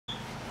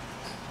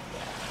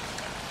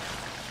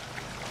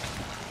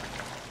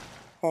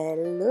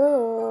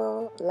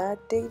Hello,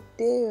 Lade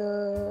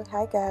Deo.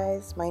 Hi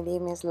guys, my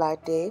name is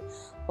Lade.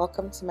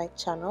 Welcome to my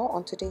channel.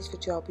 On today's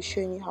video, I'll be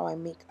showing you how I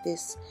make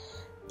this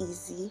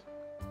easy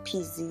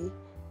peasy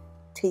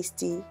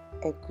tasty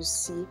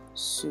egusi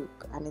soup,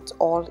 and it's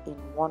all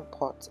in one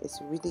pot.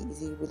 It's really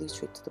easy, really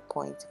straight to the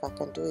point. If I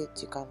can do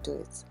it, you can do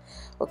it.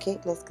 Okay,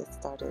 let's get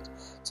started.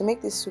 To make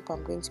this soup,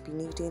 I'm going to be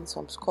needing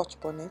some scotch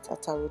bonnet,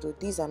 atarudo.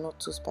 These are not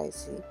too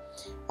spicy.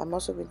 I'm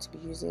also going to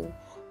be using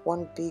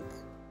one big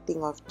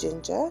thing of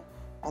ginger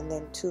and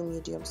then 2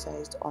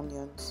 medium-sized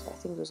onions. I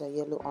think those are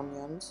yellow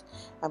onions.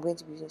 I'm going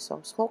to be using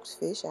some smoked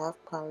fish. I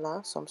have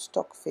panla, some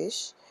stock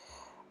fish,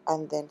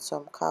 and then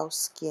some cow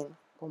skin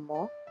or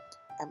more.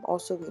 I'm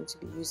also going to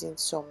be using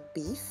some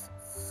beef,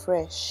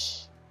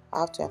 fresh.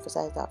 I have to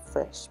emphasize that,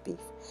 fresh beef.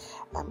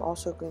 I'm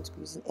also going to be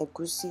using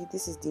egusi.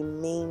 This is the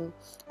main,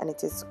 and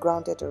it is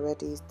grounded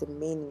already, it's the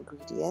main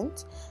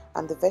ingredient.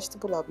 And the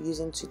vegetable I'll be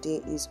using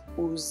today is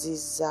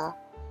uziza.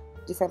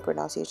 Different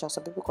pronunciation.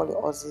 Some people call it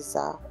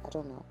oziza. I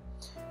don't know.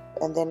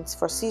 And then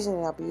for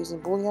seasoning, I'll be using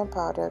bouillon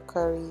powder,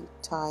 curry,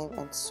 thyme,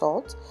 and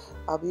salt.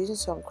 I'll be using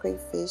some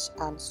crayfish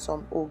and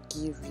some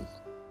ogiri.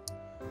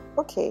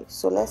 Okay,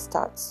 so let's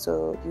start.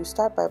 So you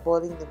start by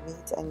boiling the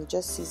meat and you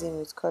just season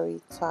with curry,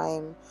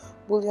 thyme,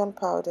 bouillon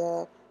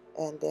powder,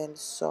 and then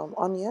some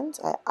onions.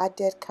 I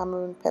added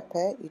Cameroon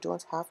pepper. You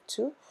don't have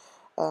to.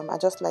 I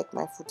just like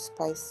my food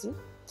spicy.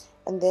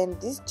 And then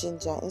this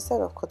ginger,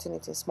 instead of cutting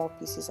it in small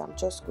pieces, I'm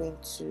just going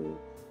to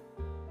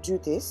do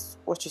this,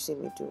 what you see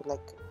me do.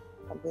 Like,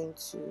 I'm going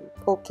to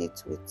poke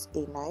it with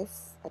a knife.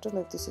 I don't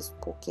know if this is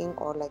poking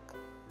or like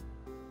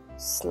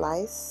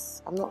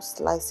slice. I'm not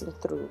slicing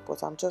through,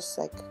 but I'm just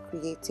like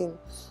creating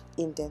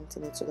indent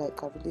in it so that it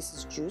can release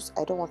its juice.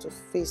 I don't want to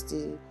face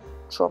the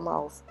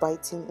trauma of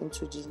biting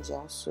into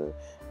ginger, so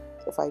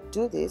if I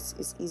do this,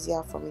 it's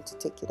easier for me to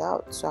take it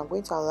out. So I'm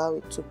going to allow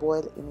it to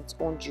boil in its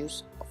own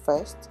juice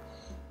first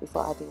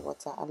before adding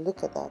water. And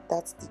look at that,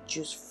 that's the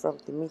juice from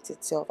the meat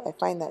itself. I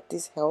find that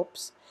this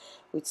helps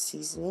with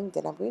seasoning.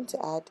 Then I'm going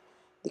to add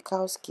the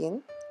cow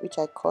skin, which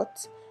I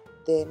cut,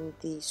 then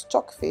the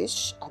stock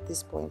fish at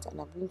this point, and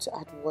I'm going to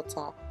add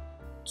water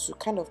to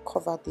kind of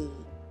cover the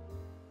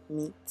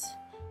meat.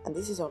 And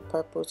this is on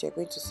purpose, you're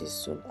going to see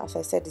soon. As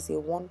I said, it's a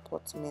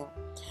 1-pot meal.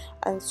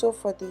 And so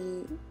for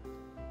the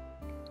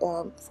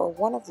for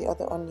one of the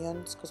other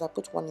onions, because I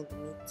put one in the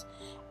meat,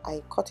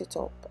 I cut it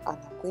up, and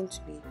I'm going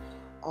to be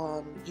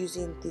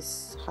using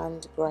this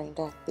hand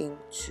grinder thing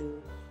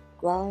to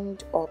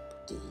ground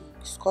up the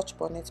scotch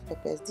bonnet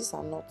peppers. These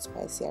are not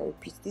spicy, I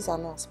repeat, these are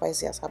not as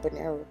spicy as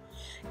habanero.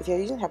 If you're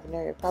using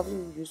habanero, you probably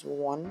will use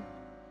 1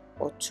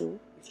 or 2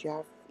 if you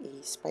have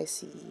a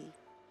spicy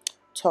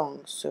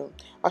tongue. So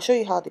I'll show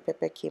you how the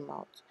pepper came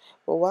out.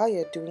 But while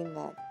you're doing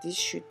that, this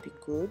should be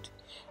good.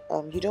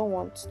 You don't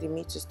want the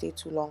meat to stay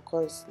too long,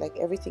 because like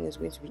everything is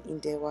going to be in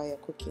there while you're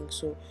cooking.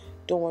 So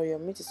don't worry, your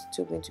meat is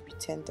still going to be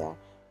tender,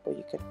 but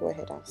you can go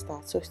ahead and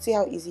start. So see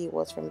how easy it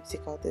was for me to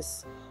take out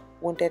this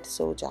wounded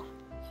soldier.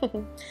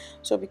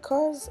 So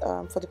because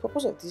for the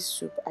purpose of this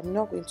soup, I'm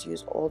not going to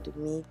use all the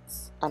meat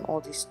and all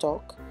the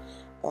stock.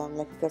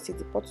 Like you can see,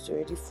 the pot is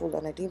already full,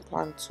 and I didn't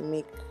plan to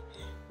make,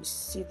 you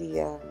see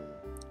the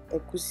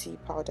egusi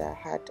powder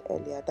I had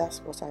earlier, that's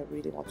what I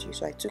really want to use.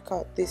 So I took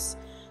out this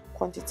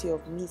quantity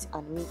of meat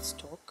and meat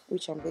stock,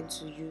 which I'm going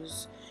to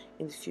use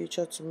in the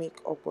future to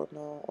make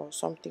ogbono or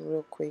something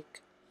real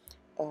quick.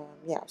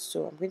 Yeah,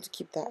 so I'm going to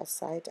keep that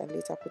aside and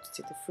later put it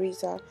in the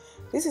freezer.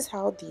 This is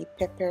how the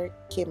pepper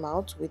came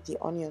out with the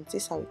onions.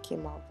 This is how it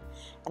came out,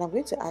 and I'm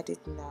going to add it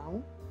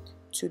now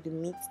to the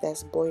meat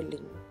that's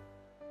boiling.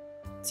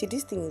 See,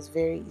 this thing is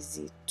very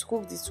easy to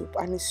cook this soup,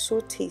 and it's so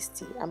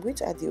tasty. I'm going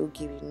to add the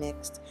ogiri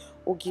next.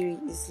 Ogiri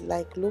is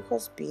like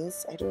locust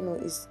beans. I don't know,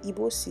 it's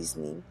Igbo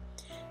seasoning.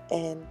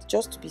 And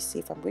just to be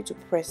safe, I'm going to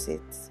press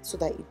it so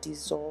that it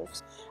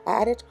dissolves.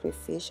 I added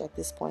crayfish at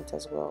this point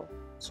as well.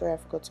 Sorry, I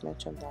forgot to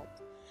mention that.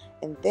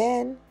 And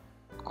then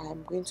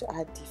I'm going to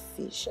add the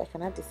fish. I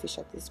can add the fish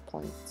at this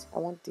point. I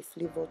want the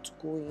flavor to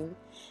go in.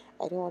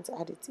 I don't want to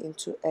add it in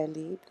too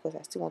early because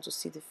I still want to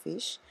see the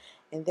fish.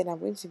 And then I'm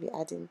going to be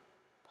adding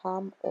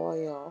palm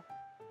oil.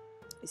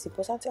 It's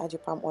important to add your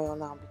palm oil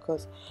now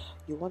because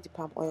you want the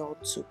palm oil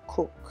to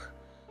cook.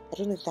 I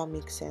don't know if that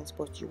makes sense,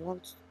 but you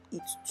want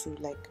it to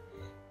like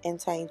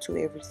enter into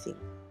everything.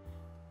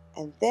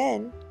 And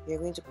then you're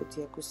going to put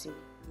the egusi.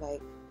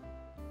 Like,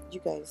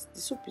 you guys,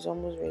 the soup is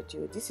almost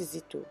ready. This is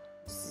it.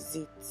 This is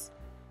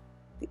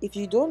it. If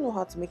you don't know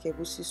how to make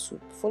egusi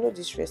soup, follow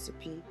this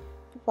recipe.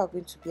 People are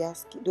going to be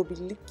asking, they'll be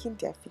licking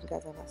their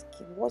fingers and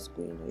asking, what's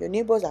going on? Your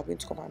neighbors are going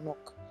to come and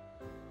knock.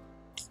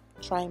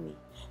 Try me.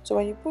 So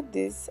when you put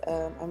this,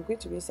 I'm going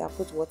to rinse and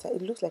put water.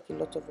 It looks like a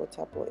lot of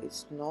water, but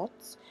it's not.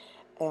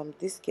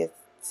 This gets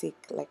thick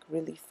like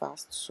really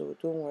fast, so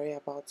don't worry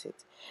about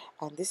it.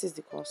 And this is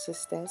the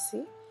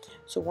consistency.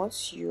 So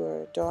once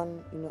you're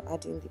done,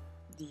 adding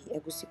the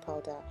egusi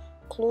powder,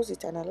 close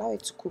it and allow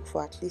it to cook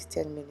for at least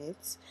 10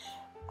 minutes.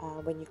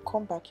 When you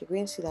come back, you're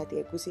going to see that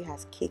the egusi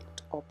has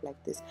caked up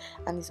like this,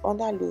 and it's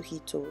under low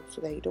heat so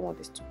that you don't want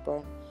this to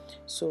burn.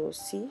 So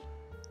see,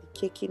 the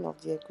caking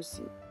of the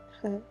egusi.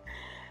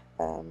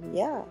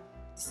 Yeah,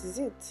 this is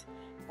it.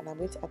 And I'm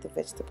going to add the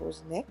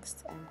vegetables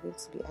next. I'm going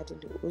to be adding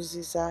the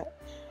uziza.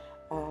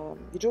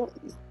 You don't,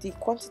 the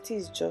quantity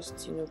is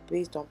just, you know,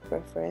 based on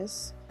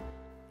preference.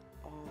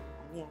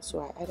 And yeah, so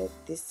I added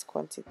this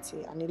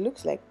quantity, and it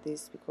looks like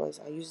this because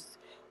I used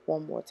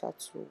warm water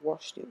to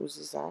wash the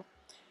uziza.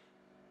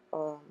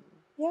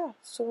 Yeah,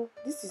 so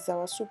this is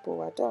our soup.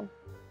 We're done.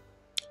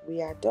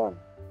 We are done.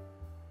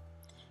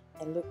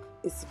 And look,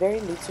 it's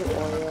very little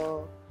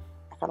oil.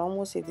 I can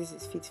almost say this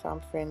is fit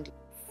farm friendly.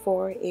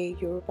 For a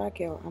Yoruba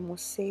girl, I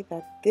must say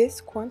that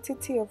this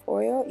quantity of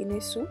oil in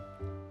a soup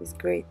is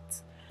great.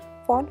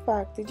 Fun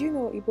fact, did you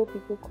know Igbo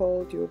people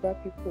call Yoruba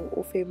people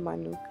Ofe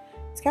Manu?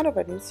 It's kind of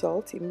an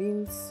insult. It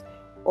means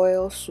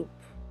oil soup,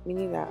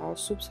 meaning that our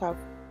soups have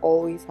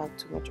always had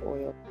too much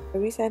oil. I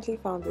recently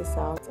found this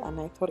out and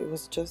I thought it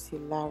was just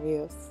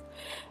hilarious.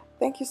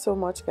 Thank you so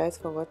much, guys,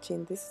 for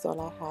watching. This is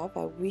all I have.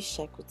 I wish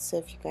I could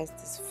serve you guys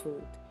this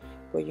food,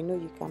 but you know,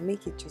 you can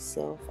make it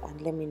yourself and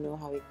let me know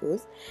how it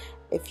goes.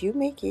 If you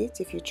make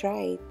it, if you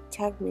try it,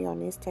 tag me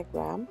on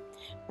Instagram.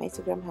 My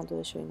Instagram handle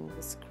is showing on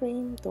the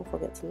screen. Don't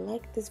forget to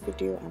like this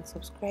video and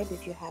subscribe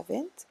if you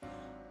haven't.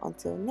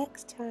 Until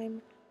next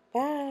time,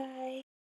 bye.